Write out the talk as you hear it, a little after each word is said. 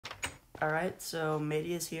Alright, so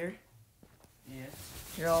Matey is here. Yes.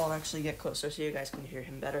 Here, I'll actually get closer so you guys can hear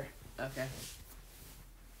him better. Okay.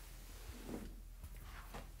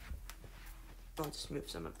 I'll just move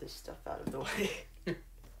some of this stuff out of the way.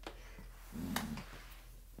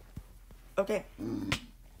 Okay.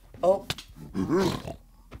 Oh.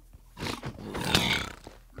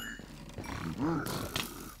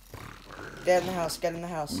 Get in the house, get in the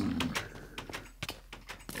house.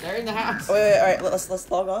 They're in the house. Oh, wait, alright, let's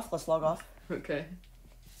log off, Okay.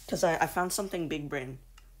 Because I found something big brain.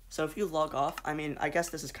 So if you log off, I mean, I guess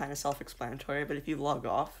this is kind of self-explanatory, but if you log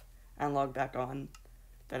off and log back on,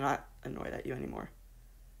 they're not annoyed at you anymore.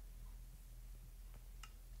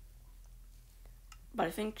 But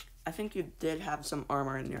I think you did have some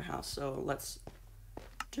armor in your house, so let's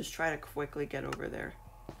just try to quickly get over there.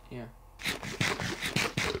 Yeah.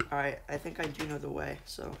 Alright, I think I do know the way,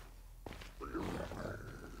 so...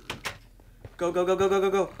 Go, go, go, go, go, go,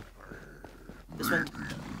 go! This one...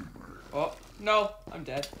 Oh, no! I'm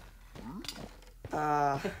dead.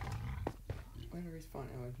 Uh... Where do I respawn?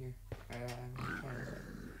 Oh, in here.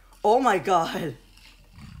 Oh my god!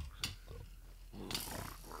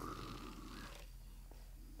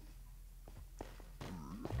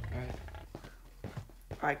 Alright.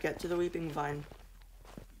 Alright, get to the weeping vine.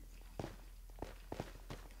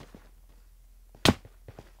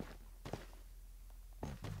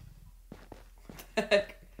 Here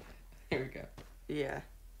we go. Yeah.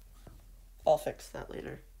 I'll fix that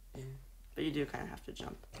later. Yeah. But you do kind of have to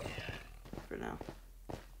jump. For now.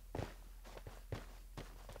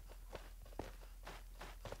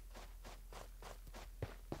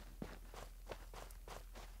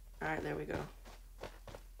 Alright, there we go.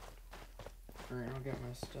 Alright, I'll get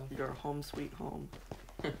my stuff. Your home sweet home.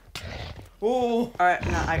 Oh! Alright,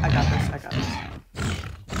 no, I got this, I got this.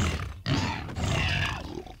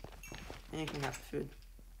 And you can have the food.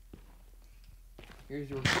 Here's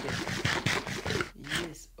your stick.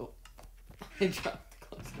 Yes. Oh. I dropped the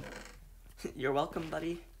close. You're welcome,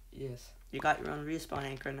 buddy. Yes. You got your own respawn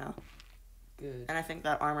anchor now. Good. And I think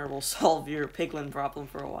that armor will solve your piglin problem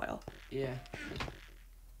for a while. Yeah.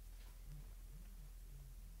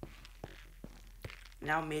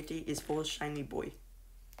 Now Matey is full shiny boy.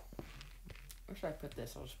 Where should I put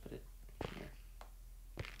this? I'll just put it here.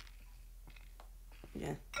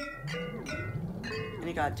 Yeah. And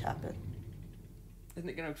you gotta tap it. Isn't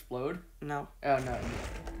it gonna explode? No. Oh, no.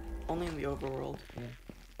 Only in the overworld. Yeah.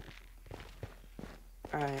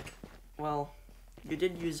 Alright. Well, you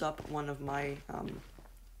did use up one of my,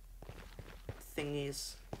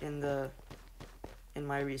 thingies in my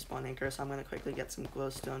respawn anchor, so I'm gonna quickly get some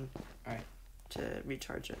glowstone. Alright. To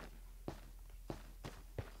recharge it.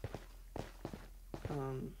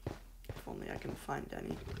 If only I can find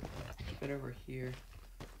any. Keep it over here.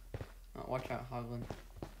 Oh, watch out, Hoglin.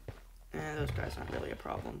 Those guys aren't really a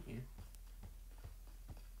problem. Yeah.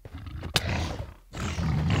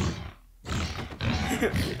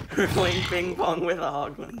 We're playing ping pong with a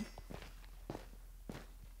Hoglin.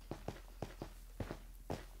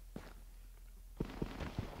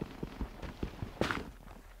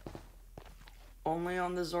 Only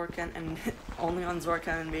on the Zorkan and only on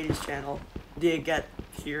Zorkan and Matey's channel do you get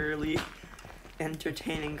purely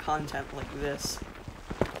entertaining content like this.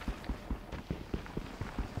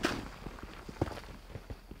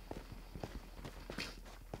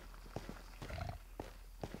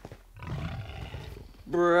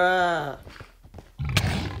 Bruh.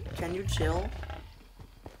 Can you chill?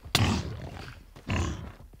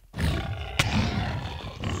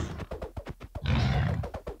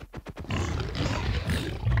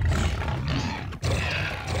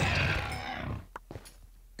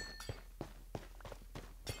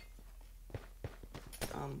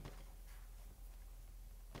 I'll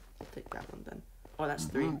take that one then. Oh, that's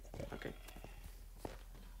 3. Okay.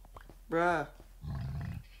 Bruh.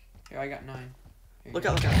 Here, I got 9. Here Look you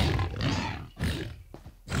out, go. look out.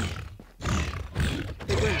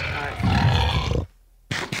 Alright.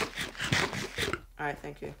 Alright,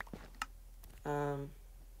 thank you.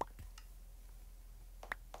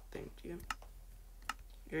 Thank you.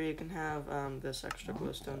 Here you can have, this extra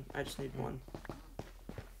glowstone. I just need 1.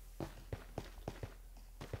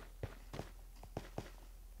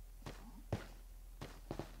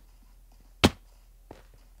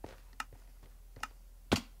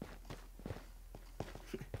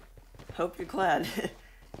 Hope you're glad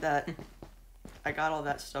that I got all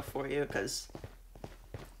that stuff for you, because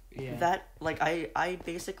Yeah. that, like, I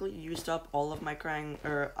basically used up all of my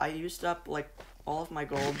I used up, like, all of my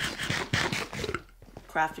gold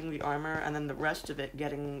crafting the armor, and then the rest of it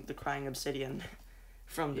getting the crying obsidian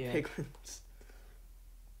from the piglins.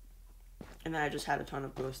 And then I just had a ton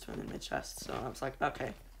of glowstone in my chest, so I was like,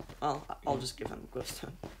 okay, well, I'll just give him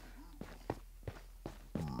glowstone.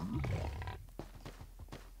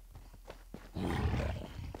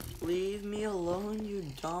 Leave me alone, you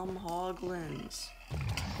dumb hoglins.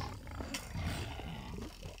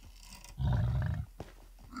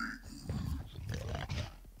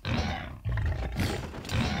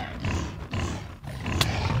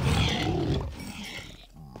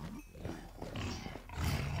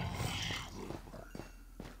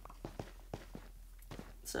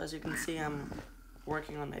 So as you can see, I'm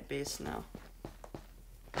working on my base now.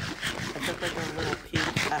 I took like a little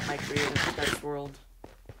peek at my creative sketch world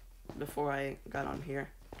before I got on here.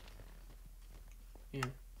 Yeah.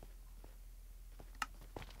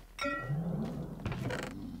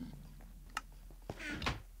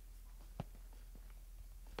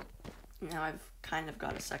 Now I've kind of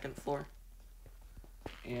got a second floor.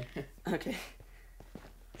 Yeah. Okay.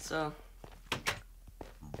 So,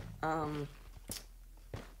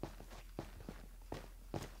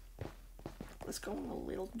 let's go on a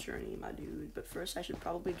little journey, my dude. But first I should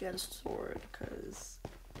probably get a sword, because,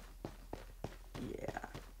 yeah.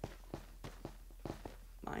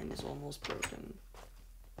 Mine is almost broken.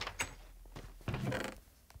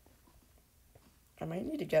 I might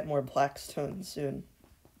need to get more blackstone soon.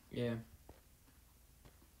 Yeah.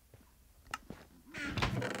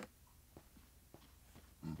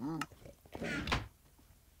 Okay.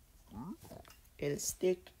 El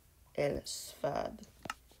stick, el sfad.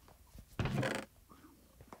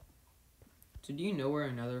 So do you know where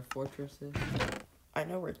another fortress is? I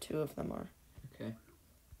know where two of them are. Okay.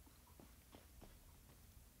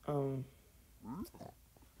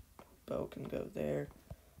 Bow can go there.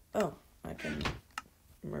 Oh, I can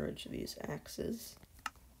merge these axes.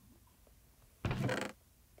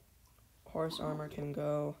 Horse armor can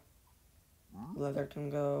go. Leather can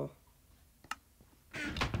go.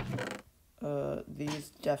 These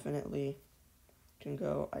definitely can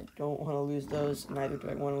go. I don't want to lose those. Neither do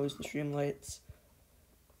I want to lose the streamlights.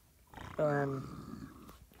 I'll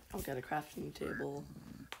get a crafting table.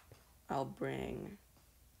 I'll bring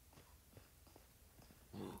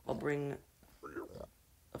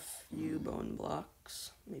a few bone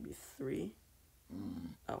blocks, maybe 3.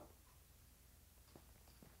 Oh.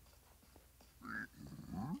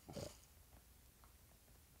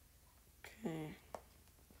 Okay.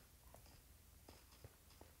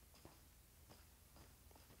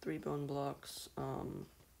 3 bone blocks,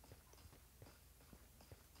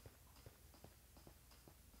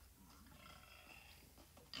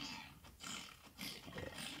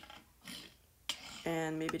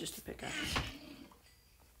 and maybe just a pickaxe.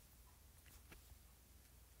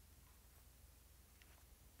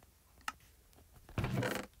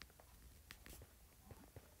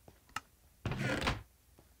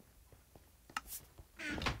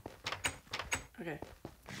 Okay.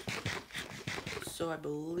 So I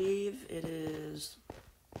believe it is...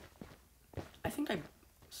 I think I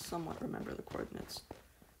somewhat remember the coordinates.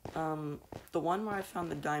 The one where I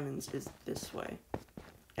found the diamonds is this way.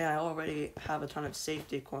 And I already have a ton of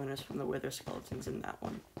safety corners from the wither skeletons in that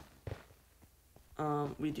one.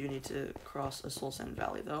 We do need to cross a soul sand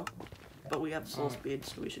valley though. But we have soul speed,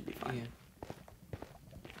 so we should be fine. Yeah.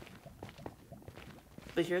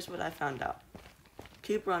 But here's what I found out.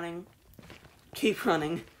 Keep running. Keep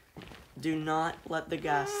running. Do not let the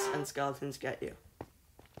ghasts and skeletons get you.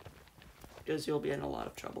 Because you'll be in a lot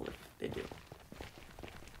of trouble if they do.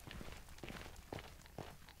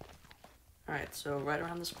 Alright, so right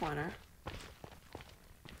around this corner.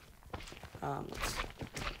 Let's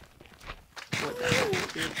put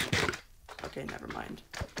that here. Okay, never mind.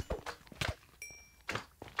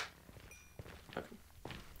 Okay.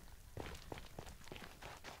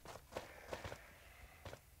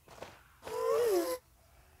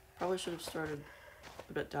 Probably should have started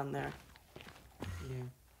a bit down there. Yeah.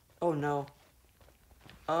 Oh no.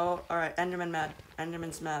 Oh, alright, Enderman mad.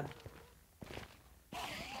 Enderman's mad.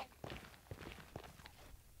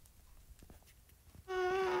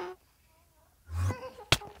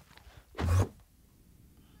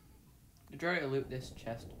 Did you already loot this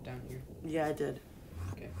chest down here? Yeah, I did.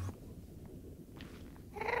 Okay.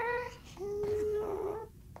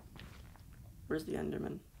 Where's the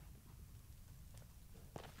Enderman?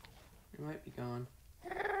 It might be gone.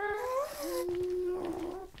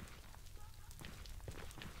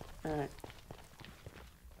 Alright.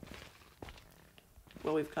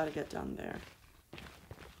 Well, we've got to get down there.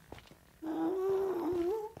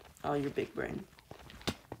 Oh, your big brain.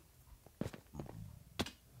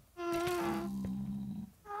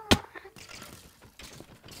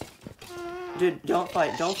 Dude, don't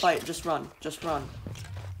fight, just run, just run.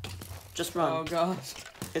 Just run. Oh gosh.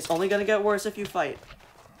 It's only gonna get worse if you fight.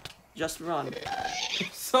 Just run.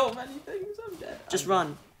 So many things, I'm dead. Just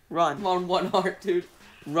run. Run. I'm on 1 heart, dude.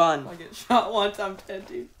 Run. If I get shot once, I'm dead,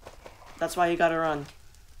 dude. That's why you gotta run.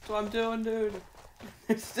 That's what I'm doing, dude.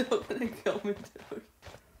 They're still gonna kill me, dude.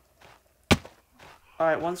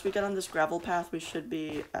 Alright, once we get on this gravel path, we should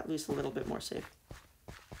be at least a little bit more safe.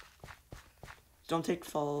 Don't take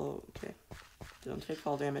fall... Okay. Don't take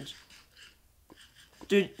fall damage.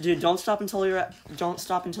 Dude, don't stop until you're at... Don't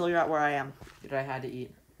stop until you're at where I am. Dude, I had to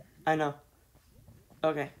eat. I know.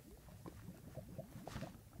 Okay.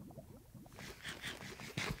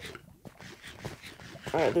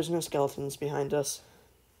 Alright, there's no skeletons behind us.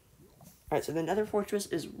 Alright, so the Nether Fortress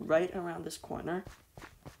is right around this corner.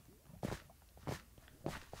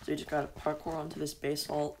 So you just gotta parkour onto this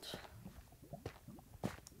basalt.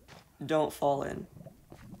 Don't fall in.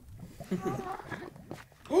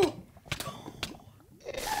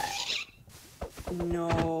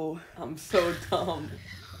 No. I'm so dumb.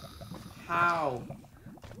 How?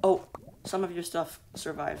 Oh, some of your stuff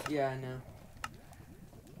survived. Yeah, I know.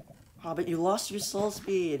 Oh, but you lost your soul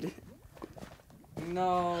speed.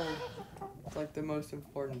 No. It's like the most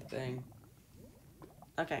important thing.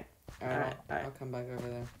 Okay. Alright, Alright. I'll come back over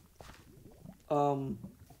there.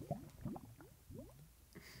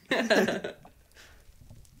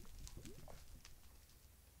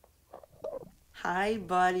 Hi,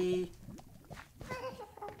 buddy.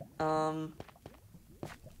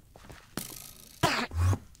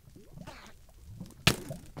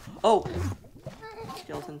 Oh!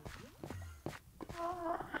 Skeleton.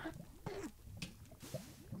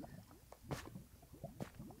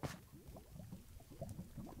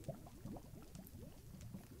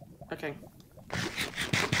 Okay.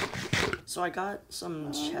 So I got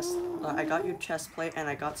some chest, I got your chest plate and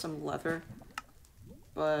I got some leather.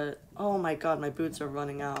 But, oh my god, my boots are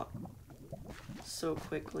running out so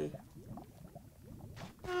quickly.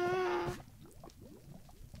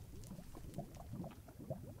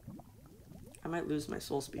 I might lose my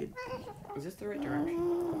soul speed. Is this the right direction?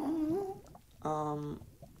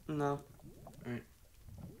 No. Alright.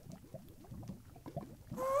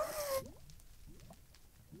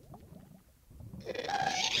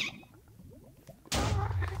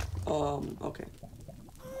 Okay.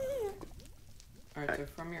 Alright, so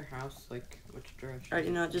from your house, like, which direction? Alright,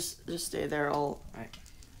 you know, just stay there. I'll. Alright.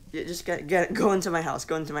 Yeah, just go into my house.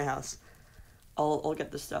 Go into my house. I'll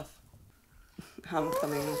get the stuff. I'm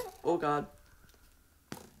coming. Oh god.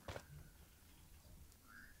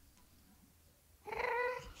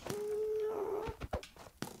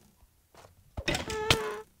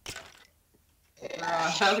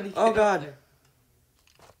 How did he Oh get god. up there?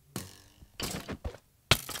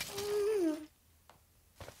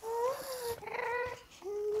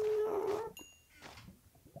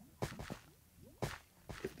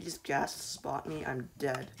 If these ghasts spot me, I'm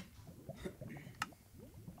dead.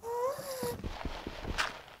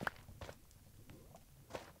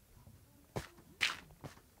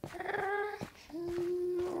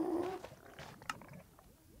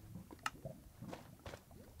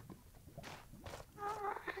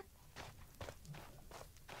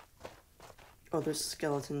 Oh, there's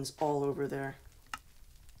skeletons all over there.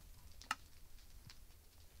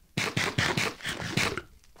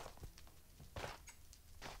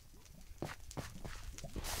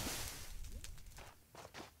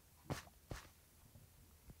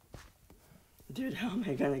 Dude, how am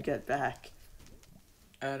I gonna get back?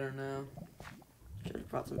 I don't know. Should have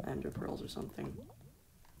brought some ender pearls or something.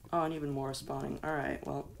 Oh, and even more spawning. Alright,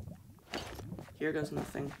 well. Here goes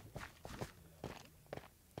nothing.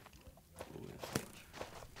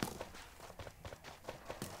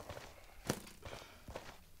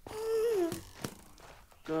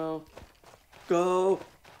 Go. Go.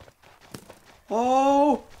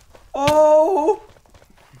 Oh! Oh!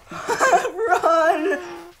 Run!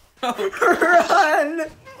 Run!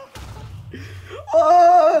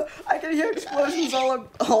 Oh! I can hear explosions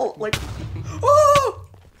all like. Oh!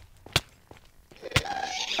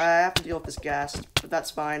 I have to deal with this gas, but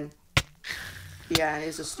that's fine. Yeah, it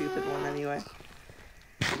is a stupid one anyway.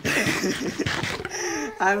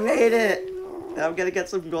 I made it! I'm gonna get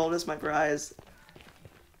some gold as my prize.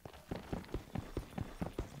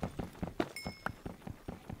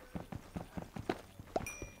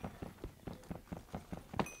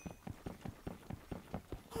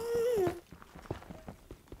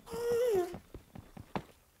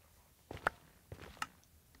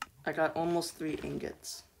 I got almost 3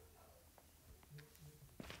 ingots.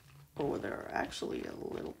 Oh, there are actually a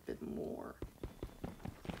little bit more.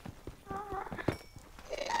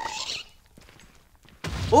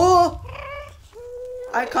 Oh!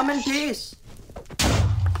 I come in peace.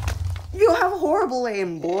 You have horrible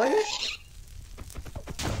aim, boy.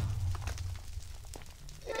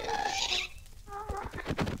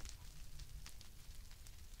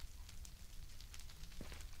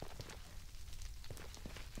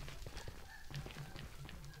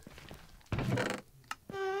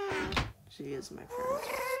 She is my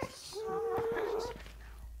parents.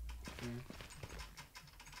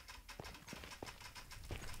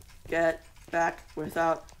 Get back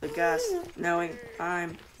without the gas, knowing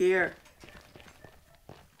I'm here.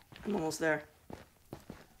 I'm almost there.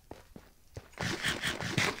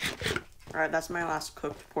 Alright, that's my last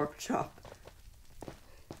cooked pork chop.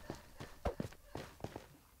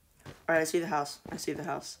 Alright, I see the house. I see the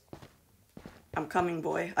house. I'm coming,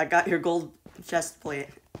 boy. I got your gold chest plate.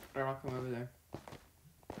 Alright, I'll come over there.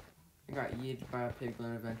 I got yeeted by a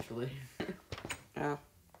piglin eventually. Yeah.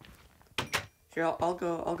 Here, I'll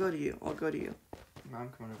go to you. I'll go to you. No, I'm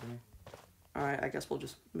coming over there. Alright, I guess we'll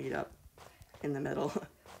just meet up in the middle.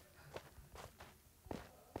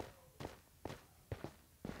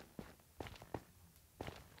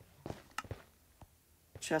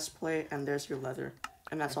 Chest plate, and there's your leather.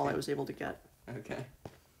 And that's all I was able to get. Okay.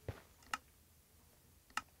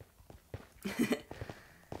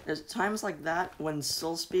 There's times like that when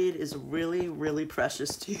soul speed is really, really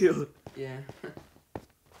precious to you. Yeah.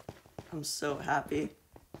 I'm so happy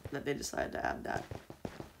that they decided to add that.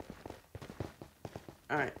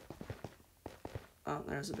 Alright. Oh,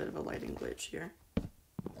 there's a bit of a lighting glitch here.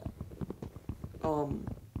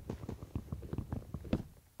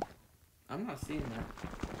 I'm not seeing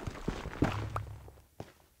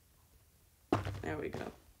that. There we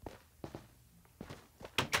go.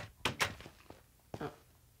 Oh.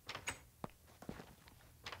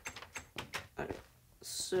 Okay.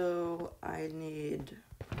 So, I need...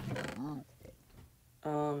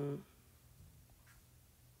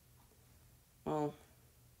 well...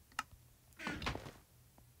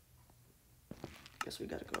 guess we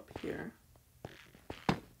gotta go up here.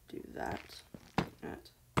 Do that. That.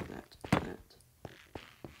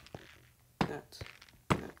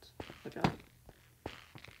 Look out.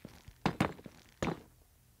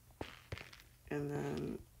 And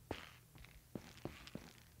then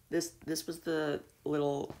this was the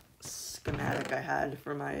little schematic I had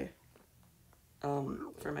for my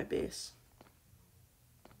base.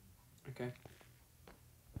 Okay.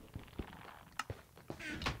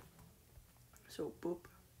 So boop,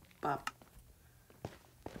 bop.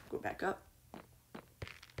 Go back up.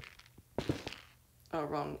 Oh,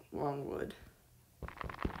 wrong wood.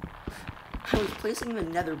 I was placing the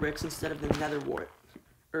nether bricks instead of the nether wart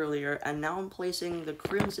earlier, and now I'm placing the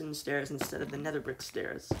crimson stairs instead of the nether brick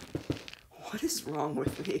stairs. What is wrong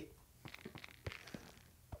with me?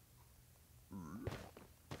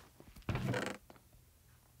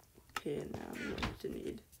 Okay, now I'm going to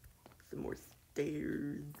need some more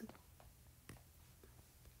stairs.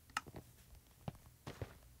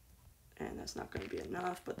 And that's not going to be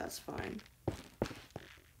enough, but that's fine.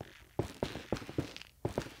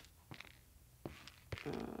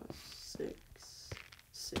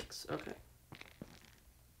 Six, okay.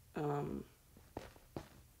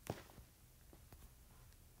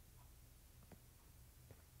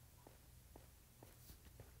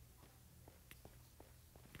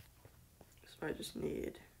 So I just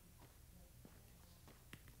need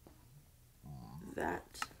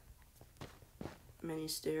that many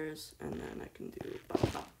stairs, and then I can do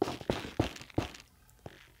bop, bop, bop, bop,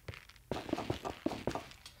 bop, bop, bop, bop, bop.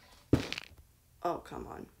 Oh, come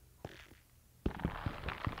on.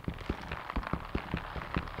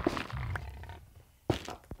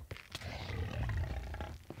 Bop.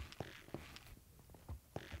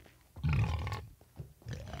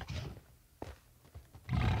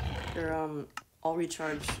 Here, I'll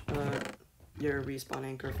recharge your respawn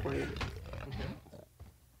anchor for you.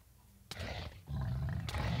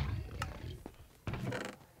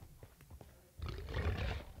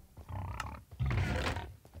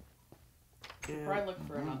 I'll probably look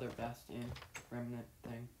for another bastion remnant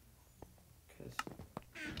thing. Because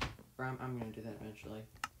I'm going to do that eventually.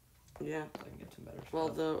 Yeah. So I can get some better stuff.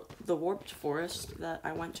 Well, the warped forest that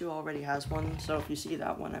I went to already has one, so if you see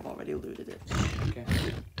that one, I've already looted it. Okay.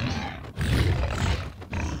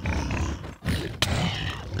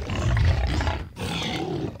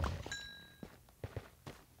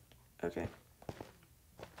 Okay.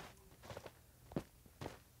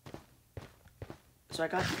 So I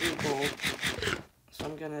got 3 gold, so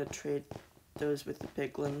I'm gonna trade those with the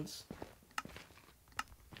piglins.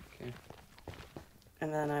 Okay.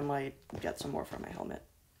 And then I might get some more for my helmet.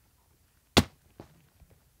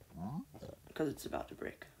 Because it's about to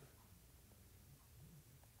break.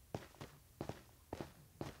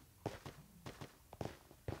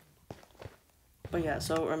 But yeah,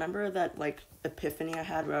 so remember that, like, epiphany I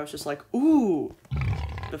had where I was just like, ooh,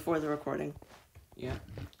 before the recording? Yeah.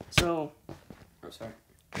 So... Oh, sorry.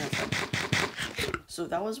 No, sorry. So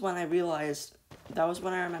that was when I realized... That was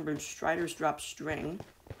when I remembered Strider's drop string.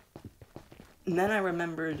 And then I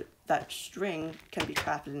remembered that string can be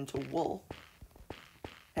crafted into wool.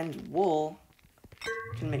 And wool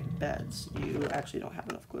can make beds. You actually don't have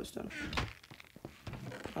enough glowstone.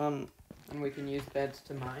 And we can use beds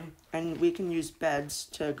to mine. And we can use beds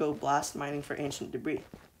to go blast mining for ancient debris.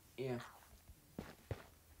 Yeah.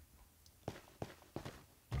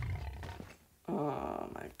 Oh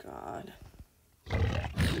my god.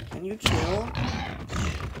 Can you chill?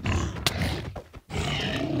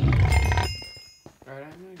 Alright,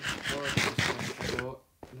 I'm gonna explore this one. Oh,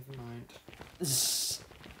 never mind.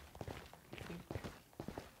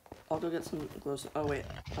 I'll go get some glowstone. Oh wait,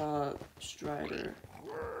 Strider.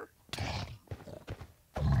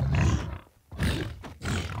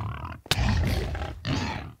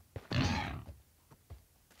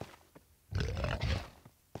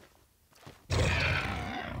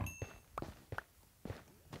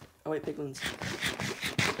 Oh wait, piglins.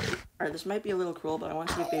 Alright, this might be a little cruel, but I want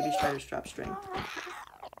to see if baby Striders drop string.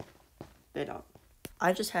 They don't.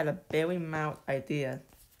 I just had a Bailey Mount idea.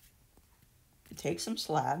 We take some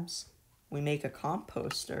slabs, we make a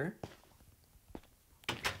composter,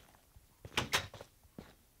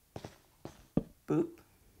 boop,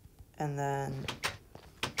 and then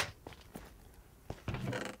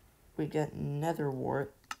we get nether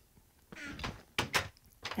wart.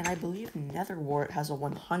 And I believe nether wart has a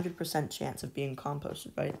 100% chance of being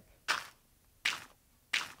composted, right?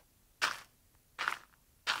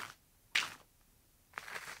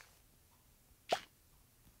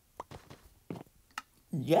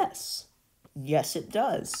 Yes. Yes, it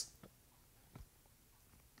does.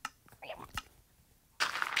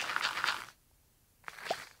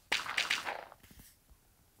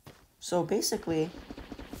 So basically,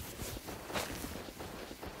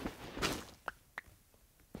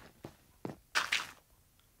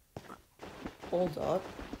 hold up.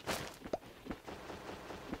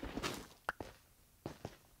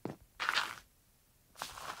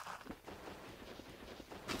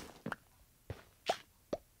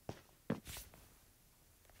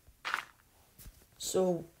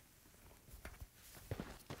 So,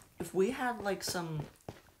 if we had like some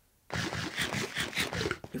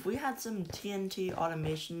TNT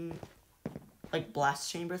automation, like blast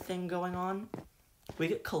chamber thing going on, we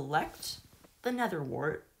could collect the nether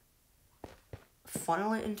wart,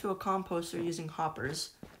 funnel it into a composter using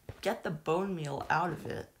hoppers, get the bone meal out of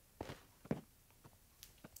it,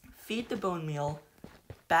 feed the bone meal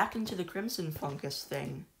back into the crimson fungus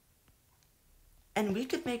thing, and we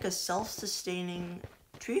could make a self-sustaining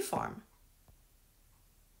tree farm.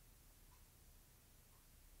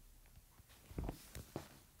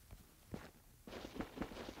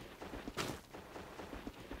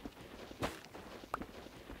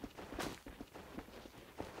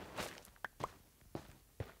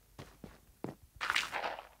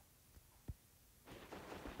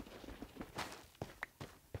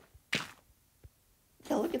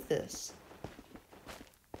 Yeah, look at this.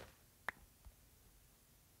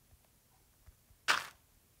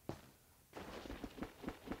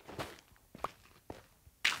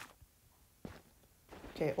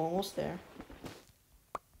 Okay, almost there.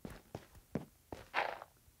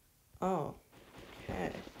 Oh,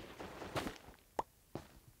 okay.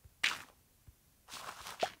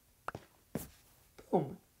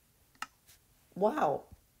 Boom. Wow.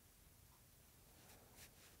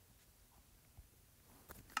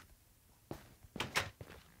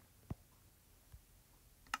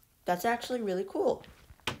 That's actually really cool.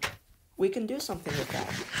 We can do something with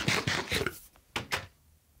that.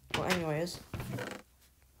 Well, anyways.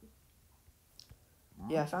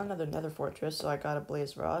 Yeah, I found another Nether Fortress, so I got a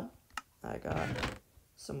blaze rod. I got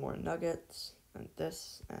some more nuggets, and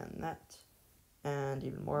this, and that, and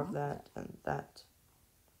even more of that, and that.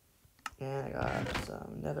 And I got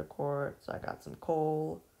some nether quartz, I got some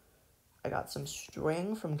coal, I got some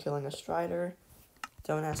string from killing a strider.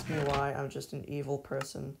 Don't ask me why, I'm just an evil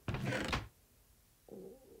person.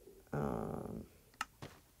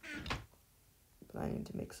 But I need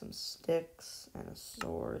to make some sticks and a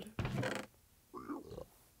sword.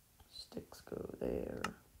 Sticks go there,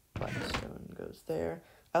 blackstone goes there.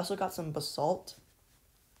 I also got some basalt,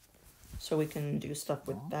 so we can do stuff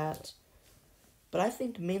with that. But I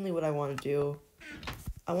think mainly what I want to do,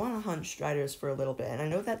 I want to hunt striders for a little bit. And I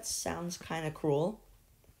know that sounds kind of cruel,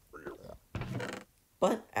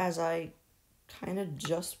 but as I kind of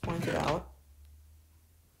just pointed out,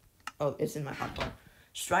 oh, it's in my hotbar.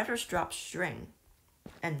 Striders drop string.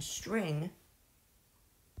 and string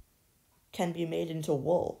can be made into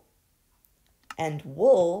wool. And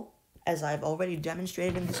wool, as I've already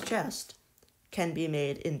demonstrated in this chest, can be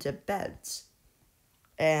made into beds.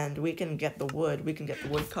 And we can get the wood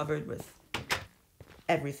covered with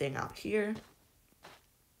everything out here.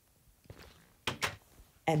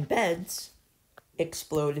 And beds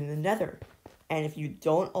explode in the nether. And if you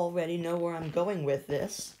don't already know where I'm going with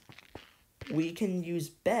this, we can use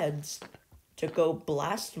beds to go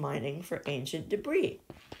blast mining for ancient debris.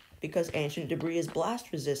 Because ancient debris is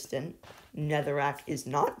blast resistant, netherrack is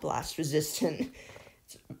not blast resistant.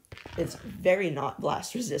 It's very not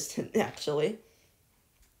blast resistant, actually.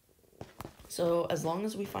 So as long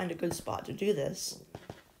as we find a good spot to do this,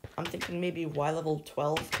 I'm thinking maybe Y level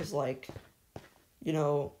 12, because like, you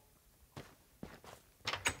know,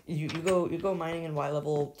 you go mining in Y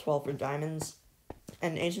level 12 for diamonds,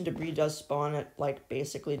 and ancient debris does spawn at like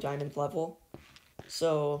basically diamond level.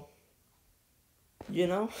 So, you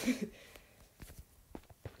know,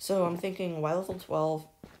 so I'm thinking Y level 12.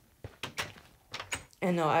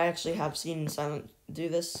 And no, I actually have seen Silent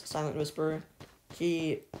Whisperer.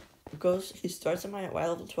 He starts a mine at Y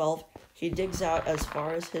level 12. He digs out as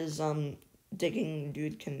far as his digging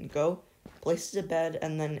dude can go, places a bed,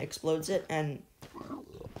 and then explodes it. And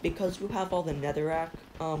because you have all the netherrack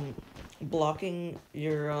blocking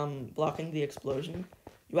the explosion,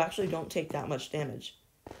 you actually don't take that much damage.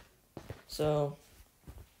 So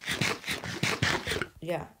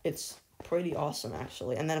yeah, it's pretty awesome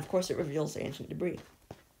actually. And then of course it reveals the ancient debris.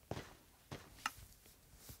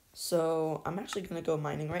 So I'm actually gonna go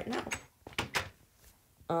mining right now.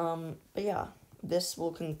 But yeah, this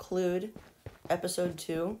will conclude episode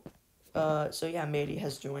 2. So yeah, Matey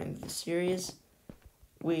has joined the series.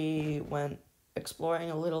 We went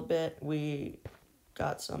exploring a little bit. We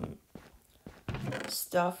got some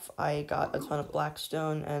stuff. I got a ton of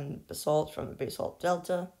blackstone and basalt from the Basalt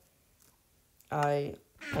Delta. I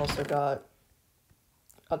also got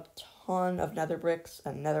a ton of nether bricks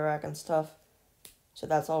and netherrack and stuff. So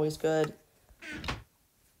that's always good.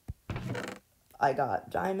 I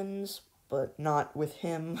got diamonds, but not with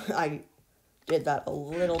him. I did that a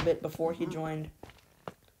little bit before he joined.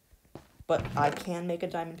 But I can make a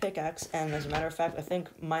diamond pickaxe, and as a matter of fact, I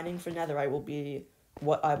think mining for netherite will be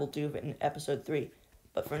what I will do in episode 3.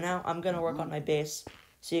 But for now, I'm gonna work on my base.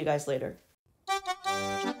 See you guys later.